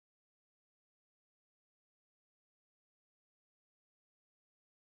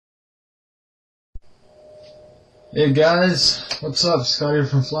Hey guys, what's up? Scott here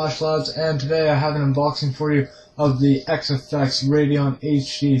from Flashlabs, and today I have an unboxing for you of the XFX Radeon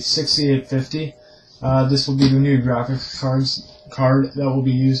HD 6850. This will be the new graphics card that will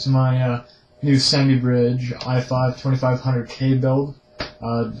be used in my new Semi-Bridge i5 2500K build.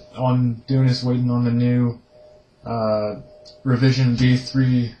 I'm doing this waiting on the new revision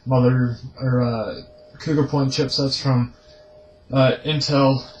V3 Cougar Point chipsets from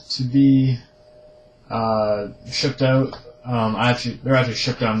Intel to be shipped out. They're actually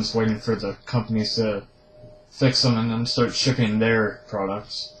shipped out. I'm just waiting for the companies to fix them and then start shipping their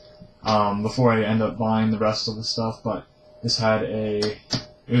products before I end up buying the rest of the stuff. But this had it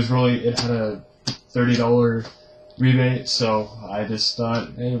had a $30 rebate, so I just thought,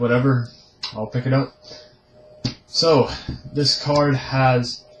 hey, whatever, I'll pick it up. So this card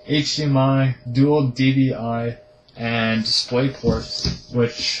has HDMI, dual DVI, and DisplayPort,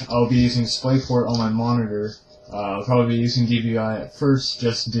 which I'll be using DisplayPort on my monitor. I'll probably be using DVI at first,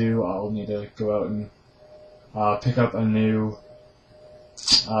 I'll need to go out and pick up a new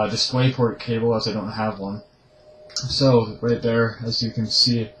DisplayPort cable, as I don't have one. So right there, as you can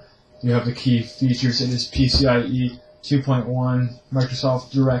see, you have the key features. It is PCIe 2.1,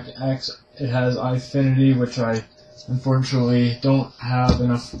 Microsoft DirectX. It has iFinity, which I unfortunately don't have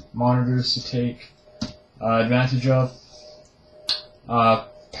enough monitors to take advantage of.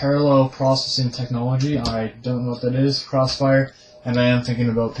 Parallel processing technology, I don't know what that is. Crossfire, and I am thinking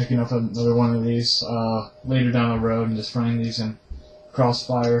about picking up another one of these later down the road and just running these in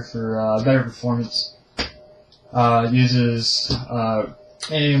Crossfire for better performance. Uses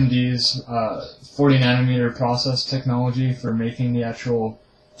AMD's 40nm process technology for making the actual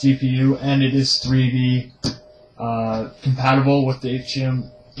GPU, and it is 3D compatible with the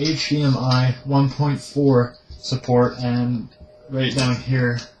HDMI 1.4 support. And right down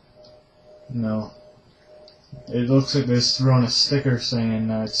here, it looks like they're throwing a sticker saying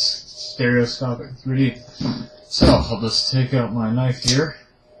it's stereoscopic 3D. So I'll just take out my knife here.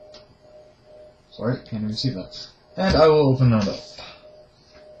 Sorry, can't even see that. And I will open that up.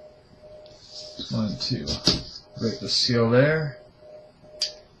 Going to break the seal there.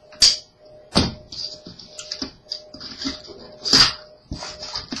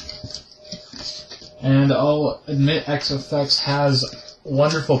 And I'll admit XFX has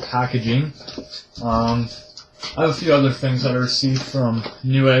wonderful packaging. I have a few other things that I received from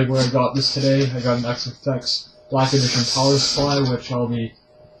Newegg where I got this today. I got an XFX Black Edition power supply, which I'll be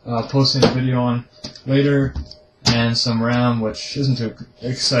posting a video on later, and some RAM, which isn't too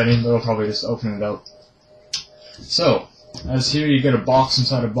exciting, but I'll probably just open it up. So, as here you get a box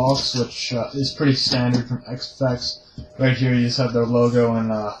inside a box, which is pretty standard from XFX. Right here you just have their logo and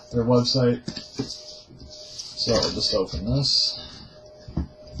their website. So I'll just open this.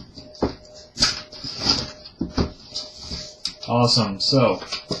 Awesome. So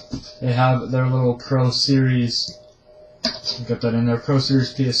they have their little Pro Series. Got that in there, Pro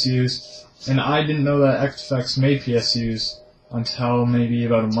Series PSUs. And I didn't know that XFX made PSUs until maybe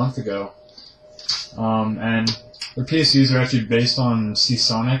about a month ago. And their PSUs are actually based on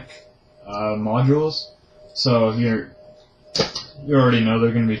Seasonic modules, so you already know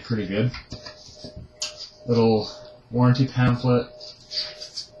they're going to be pretty good. Little warranty pamphlet,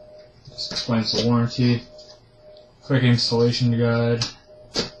 just explains the warranty. Quick installation guide.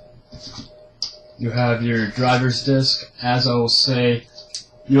 You have your driver's disc. As I will say,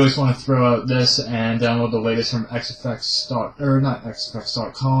 you always want to throw out this and download the latest from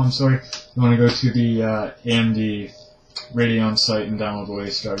XFX.com. Sorry, you want to go to the AMD Radeon site and download the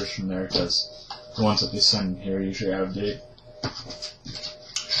latest drivers from there, because the ones that they send here are usually out of date.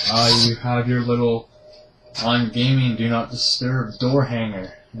 You have your little "On Gaming, Do Not Disturb" door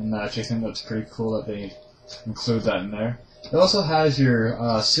hanger, and I actually think that's pretty cool that they include that in there. It also has your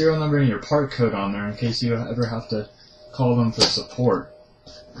serial number and your part code on there in case you ever have to call them for support.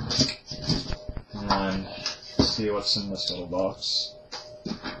 And let's see what's in this little box.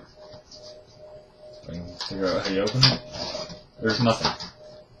 If I can figure out how you open it. There's nothing.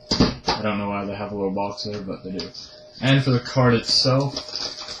 I don't know why they have a little box there, but they do. And for the card itself,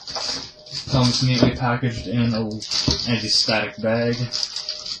 it comes neatly packaged in a anti-static bag.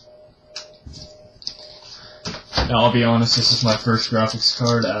 Now, I'll be honest, this is my first graphics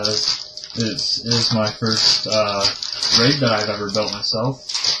card, as this is my first rig that I've ever built myself.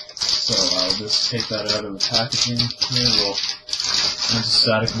 So I'll just take that out of the packaging here, a little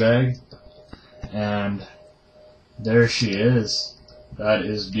anti-static bag. And there she is. That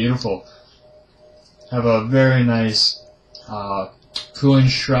is beautiful. Have a very nice cooling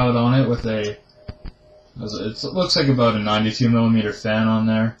shroud on it with it looks like about a 92mm fan on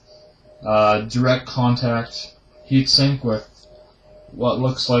there. Direct contact heatsink with what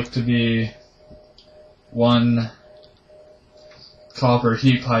looks like to be one copper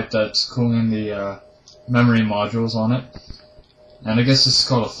heat pipe that's cooling the memory modules on it. And I guess this is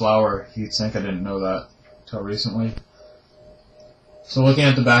called a flower heatsink. I didn't know that until recently. So looking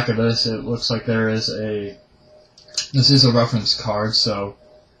at the back of this, it looks like this is a reference card, so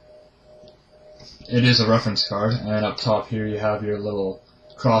it is a reference card. And up top here you have your little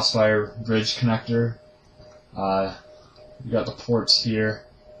Crossfire bridge connector. You got the ports here.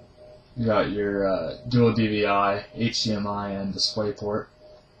 You got your dual DVI, HDMI, and DisplayPort,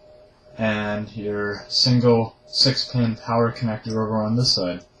 and your single 6-pin power connector over on this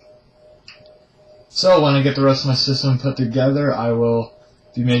side. So when I get the rest of my system put together, I will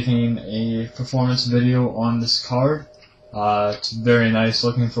be making a performance video on this card. It's very nice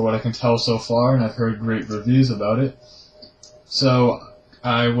looking for what I can tell so far, and I've heard great reviews about it. So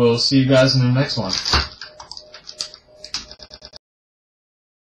I will see you guys in the next one.